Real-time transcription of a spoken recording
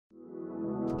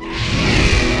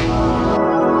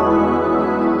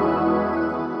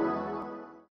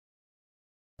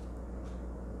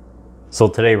So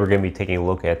today we're going to be taking a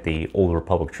look at the Old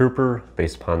Republic Trooper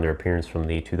based upon their appearance from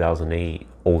the 2008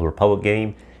 Old Republic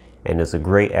game. And it's a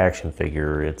great action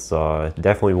figure. It's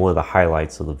definitely one of the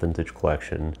highlights of the vintage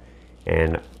collection.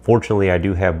 And fortunately I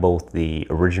do have both the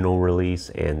original release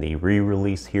and the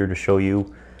re-release here to show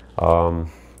you.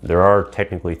 There are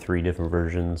technically 3 different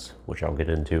versions, which I'll get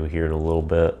into here in a little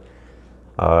bit.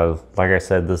 Like I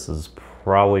said, this is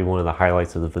probably one of the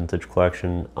highlights of the vintage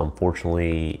collection.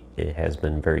 Unfortunately, it has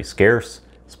been very scarce,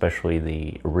 especially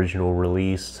the original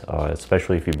release,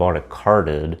 especially if you bought it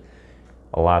carded.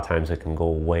 A lot of times it can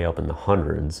go way up in the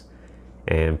hundreds.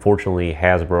 And fortunately,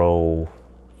 Hasbro,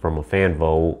 from a fan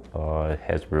vote,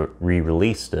 has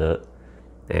re-released it.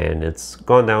 And it's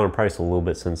gone down in price a little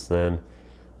bit since then.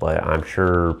 But I'm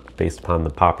sure based upon the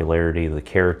popularity of the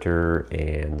character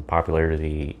and the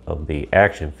popularity of the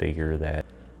action figure that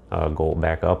go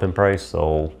back up in price.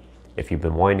 So if you've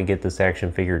been wanting to get this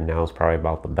action figure, now is probably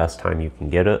about the best time you can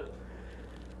get it.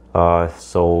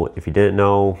 So if you didn't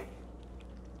know,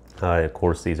 of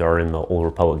course these are in the Old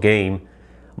Republic game,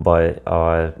 but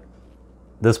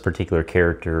this particular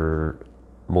character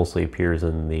mostly appears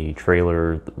in the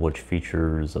trailer, which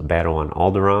features a battle on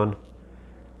Alderaan.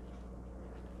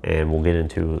 And we'll get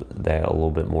into that a little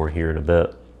bit more here in a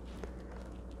bit.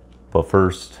 But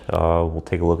first, we'll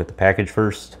take a look at the package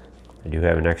first. I do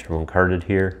have an extra one carded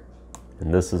here.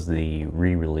 And this is the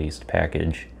re-released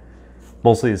package.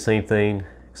 Mostly the same thing,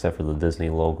 except for the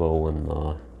Disney logo and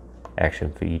the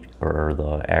action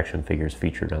figures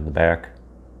featured on the back.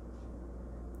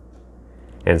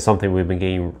 And something we've been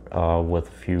getting with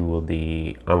a few of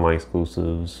the online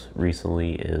exclusives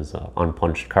recently is an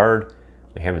unpunched card.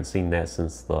 We haven't seen that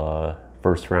since the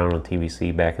first round of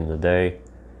TVC back in the day.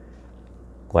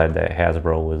 Glad that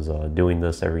Hasbro is doing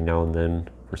this every now and then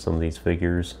for some of these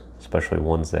figures, especially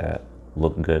ones that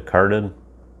look good carded.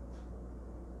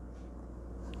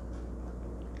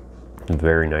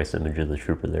 Very nice image of the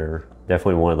Trooper there.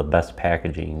 Definitely one of the best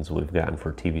packagings we've gotten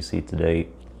for TVC to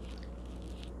date.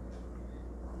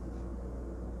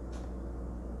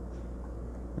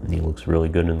 And he looks really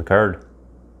good in the card.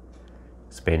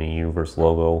 Expanding Universe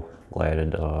logo. Glad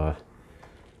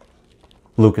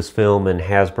Lucasfilm and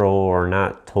Hasbro are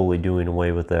not totally doing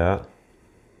away with that.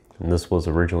 And this was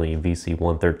originally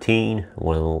VC-113,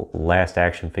 one of the last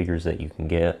action figures that you can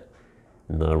get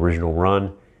in the original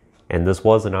run. And this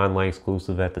was an online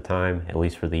exclusive at the time, at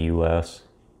least for the US.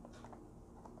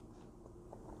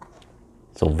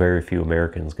 So very few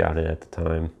Americans got it at the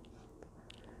time.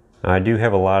 I do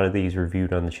have a lot of these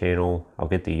reviewed on the channel. I'll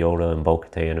get the Yoda and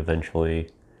Bo-Katan eventually.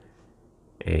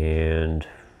 And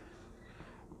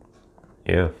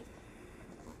yeah.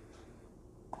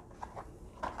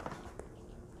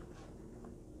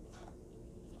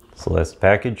 So that's the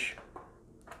package.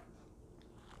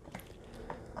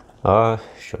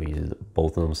 Show you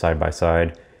both of them side by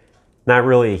side. Not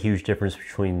really a huge difference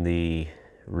between the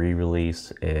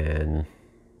re-release and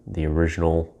the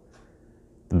original.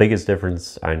 The biggest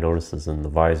difference I noticed is in the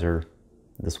visor.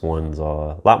 This one's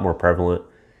a lot more prevalent.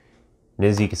 And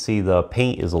as you can see, the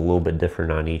paint is a little bit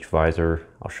different on each visor.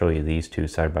 I'll show you these two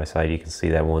side by side. You can see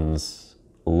that one's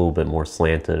a little bit more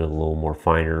slanted, a little more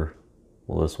finer.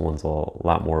 Well, this one's a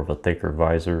lot more of a thicker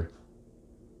visor.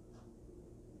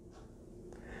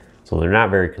 So they're not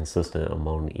very consistent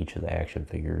among each of the action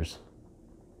figures.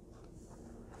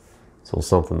 So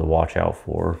something to watch out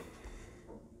for.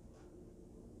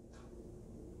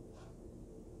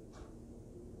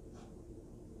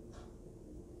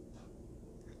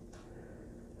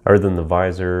 Other than the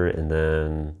visor, and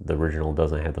then the original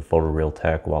doesn't have the photoreal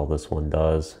tech while this one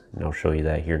does. And I'll show you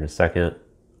that here in a second.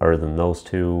 Other than those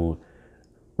two,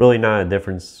 really not a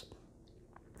difference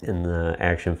in the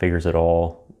action figures at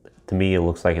all. To me, it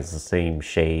looks like it's the same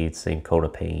shade, same coat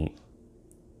of paint.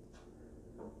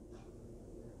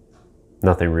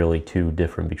 Nothing really too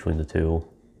different between the two.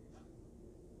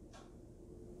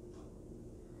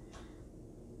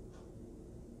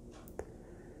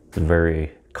 It's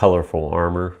very colorful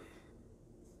armor.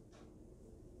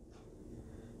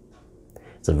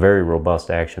 It's a very robust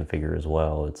action figure as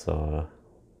well. It's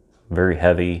very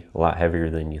heavy, a lot heavier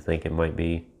than you think it might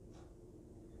be.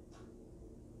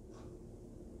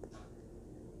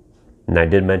 And I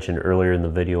did mention earlier in the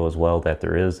video as well that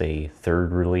there is a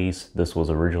third release. This was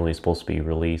originally supposed to be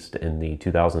released in the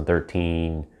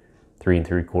 2013 3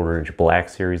 3/4 inch Black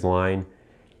Series line.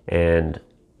 And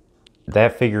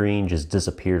that figurine just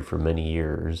disappeared for many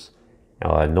years.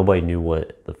 Nobody knew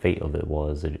what the fate of it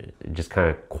was. It just kind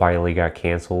of quietly got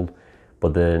canceled.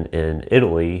 But then in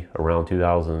Italy, around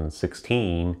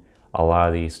 2016, a lot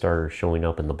of these started showing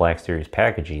up in the Black Series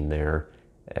packaging there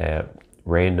at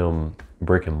random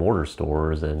brick and mortar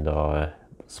stores and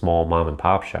small mom and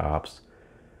pop shops.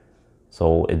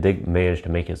 So it did manage to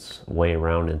make its way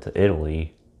around into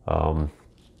Italy.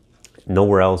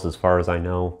 Nowhere else as far as I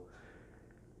know.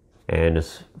 And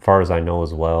as far as I know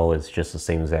as well, it's just the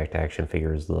same exact action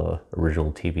figure as the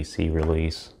original TVC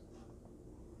release.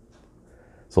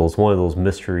 So it's one of those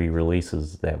mystery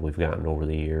releases that we've gotten over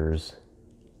the years.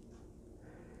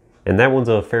 And that one's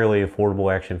a fairly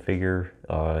affordable action figure,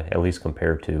 at least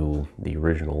compared to the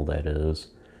original, that is.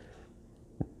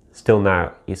 Still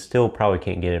not, you still probably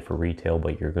can't get it for retail,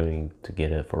 but you're going to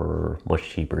get it for much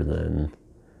cheaper than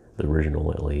the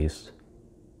original at least.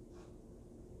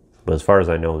 But as far as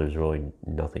I know, there's really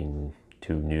nothing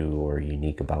too new or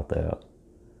unique about that.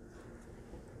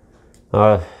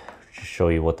 Just show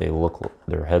you what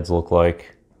their heads look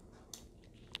like.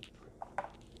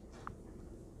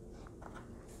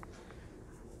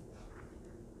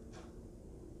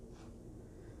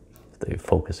 If they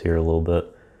focus here a little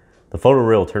bit. The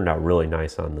photoreal turned out really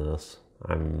nice on this.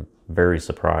 I'm very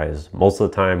surprised. Most of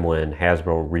the time when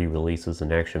Hasbro re-releases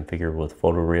an action figure with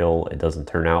photoreal, it doesn't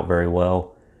turn out very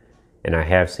well. And I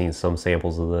have seen some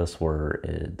samples of this where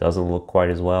it doesn't look quite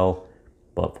as well,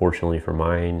 but fortunately for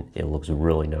mine, it looks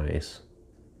really nice.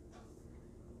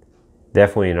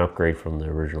 Definitely an upgrade from the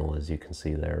original, as you can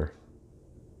see there.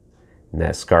 And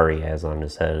that scar he has on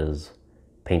his head is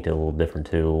painted a little different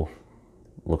too.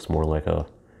 Looks more like a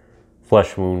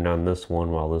flesh wound on this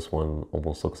one, while this one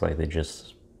almost looks like they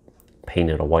just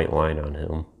painted a white line on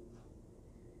him.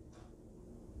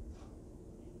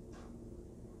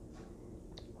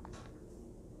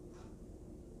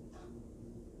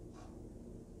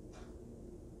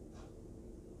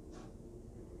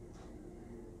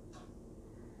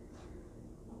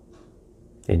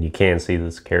 And you can see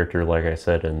this character, like I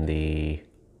said, in the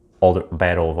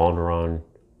Battle of Alderaan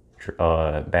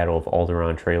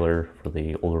trailer for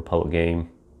the Old Republic game.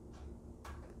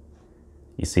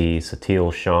 You see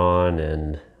Satele Shan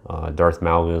and Darth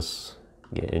Malgus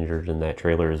get injured in that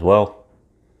trailer as well.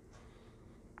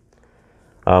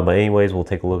 But anyways, we'll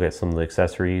take a look at some of the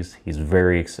accessories. He's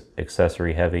very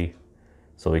accessory heavy.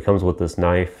 So he comes with this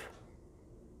knife.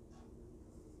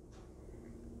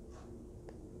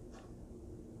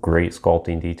 Great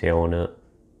sculpting detail on it.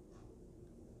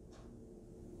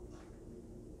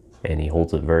 And he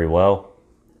holds it very well.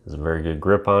 Has a very good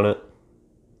grip on it.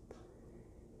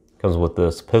 Comes with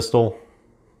this pistol.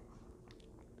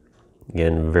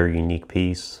 Again, very unique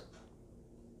piece.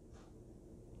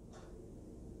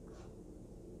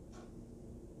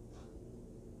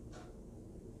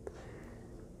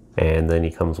 And then he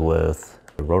comes with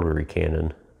a rotary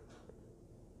cannon.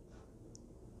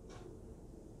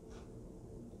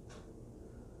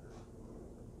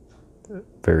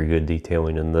 Very good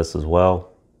detailing in this as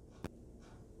well.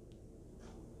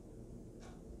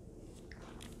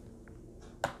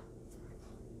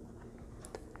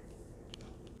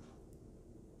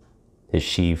 His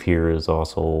sheath here is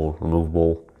also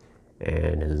removable,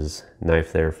 and his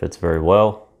knife there fits very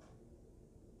well.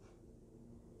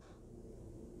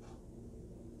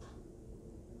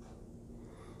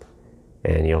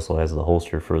 And he also has the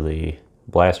holster for the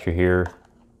blaster here,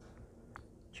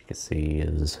 which you can see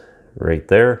is right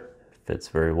there. Fits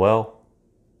very well.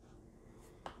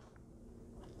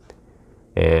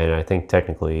 And I think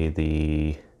technically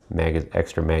the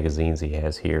extra magazines he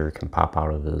has here can pop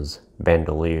out of his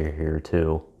bandolier here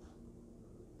too.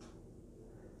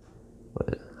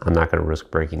 But I'm not going to risk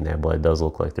breaking that, but it does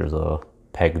look like there's a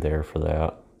peg there for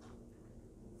that.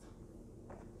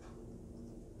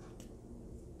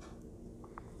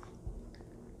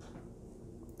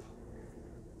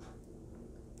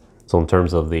 So in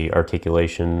terms of the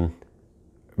articulation,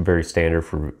 very standard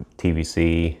for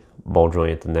TVC, ball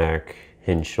joint at the neck,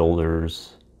 hinged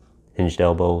shoulders, hinged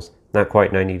elbows. Not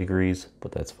quite 90 degrees,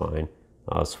 but that's fine.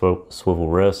 Swivel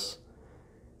wrists,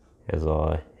 has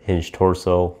a hinged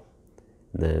torso,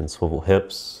 then swivel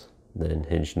hips, then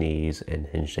hinged knees and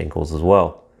hinged ankles as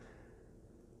well.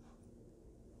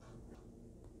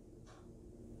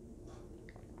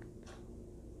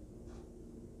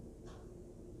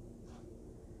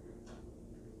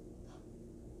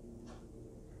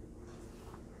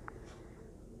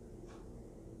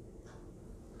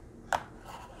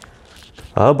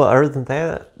 But other than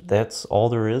that, that's all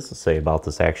there is to say about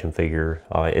this action figure.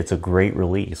 It's a great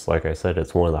release. Like I said,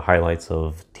 it's one of the highlights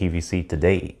of TVC to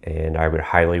date, and I would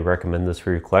highly recommend this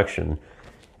for your collection.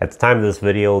 At the time of this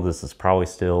video, this is probably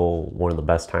still one of the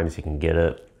best times you can get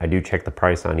it. I do check the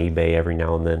price on eBay every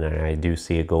now and then, and I do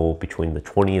see it go between the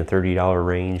 $20 and $30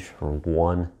 range for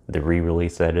one, the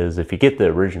re-release that is. If you get the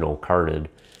original carded,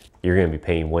 you're going to be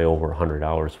paying way over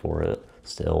 $100 for it.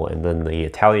 still. And then the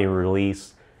Italian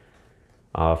release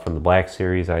from the Black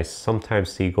Series, I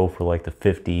sometimes see go for like the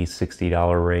 $50,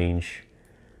 $60 range.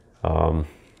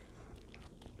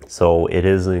 So it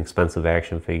is an expensive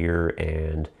action figure,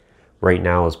 and right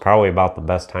now is probably about the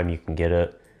best time you can get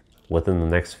it. Within the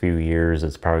next few years,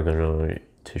 it's probably going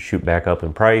to shoot back up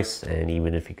in price, and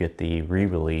even if you get the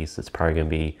re-release, it's probably going to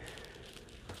be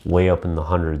way up in the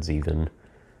hundreds even.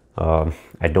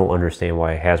 I don't understand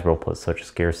why Hasbro put such a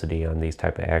scarcity on these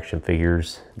type of action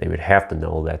figures. They would have to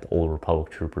know that the Old Republic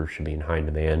Trooper should be in high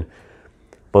demand.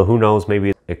 But who knows, maybe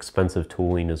it's expensive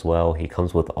tooling as well. He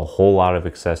comes with a whole lot of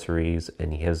accessories,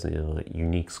 and he has a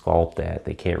unique sculpt that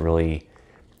they can't really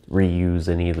reuse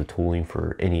any of the tooling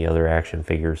for any other action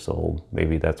figure. So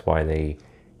maybe that's why they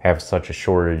have such a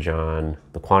shortage on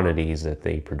the quantities that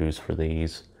they produce for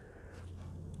these.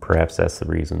 Perhaps that's the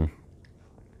reason.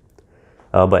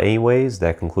 But anyways,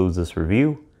 that concludes this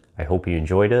review. I hope you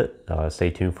enjoyed it. Stay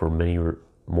tuned for many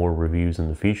more reviews in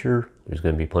the future. There's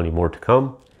going to be plenty more to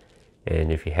come.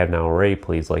 And if you have not already,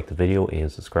 please like the video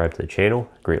and subscribe to the channel.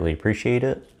 Greatly appreciate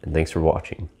it. And thanks for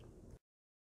watching.